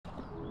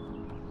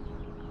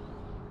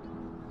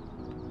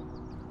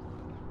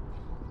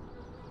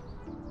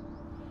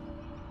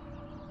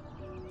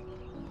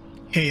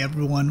Hey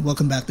everyone,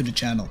 welcome back to the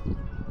channel.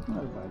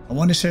 I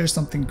want to share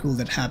something cool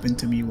that happened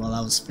to me while I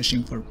was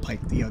fishing for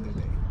pike the other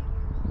day.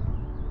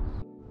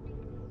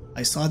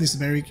 I saw this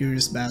very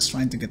curious bass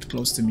trying to get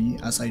close to me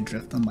as I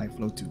drift on my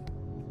flow tube.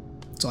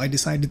 So I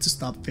decided to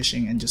stop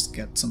fishing and just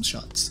get some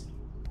shots.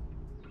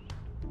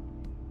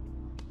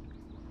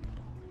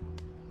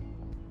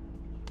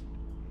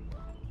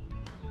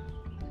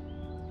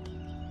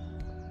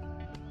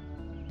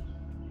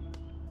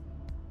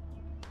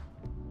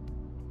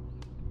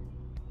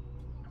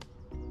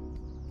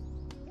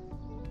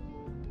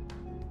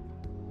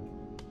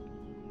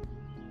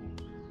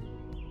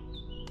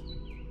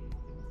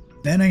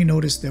 Then I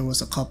noticed there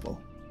was a couple,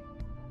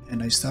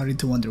 and I started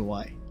to wonder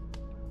why.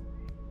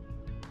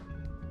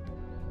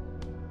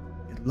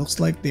 It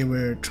looks like they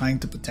were trying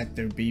to protect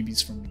their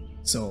babies from me,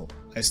 so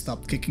I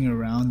stopped kicking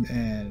around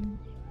and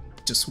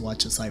just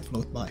watched as I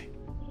float by.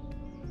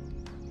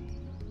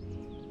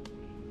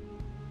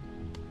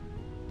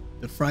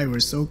 The fry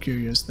were so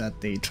curious that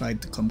they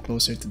tried to come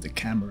closer to the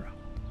camera.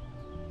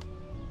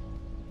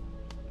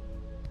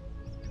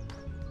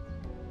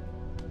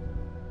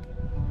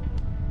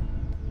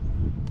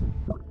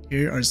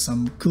 Here are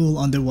some cool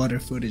underwater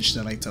footage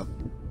that I took.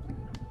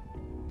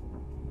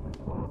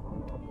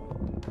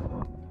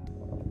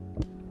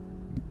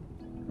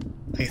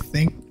 I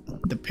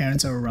think the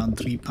parents are around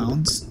 3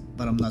 pounds,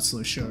 but I'm not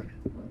so sure.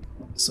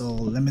 So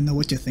let me know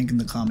what you think in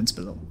the comments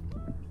below.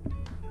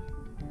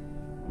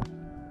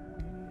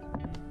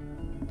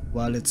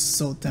 While it's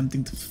so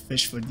tempting to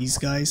fish for these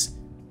guys,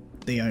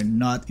 they are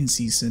not in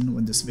season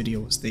when this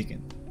video was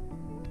taken.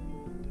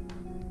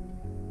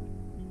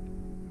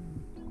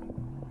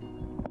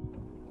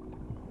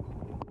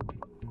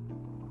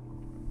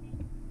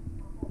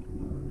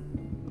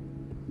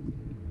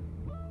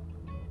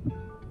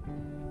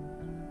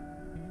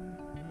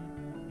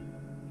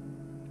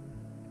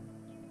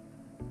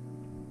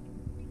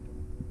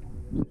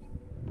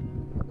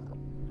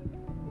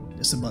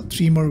 There's about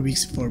 3 more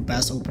weeks before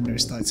bass opener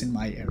starts in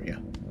my area,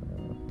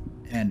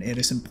 and it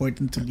is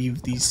important to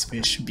leave these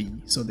fish be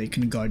so they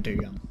can guard their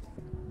young.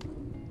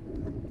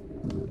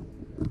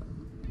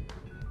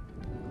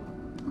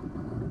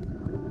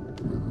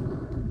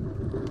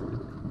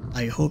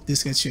 I hope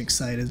this gets you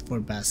excited for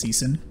bass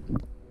season,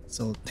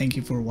 so thank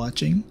you for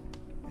watching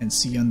and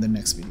see you on the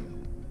next video.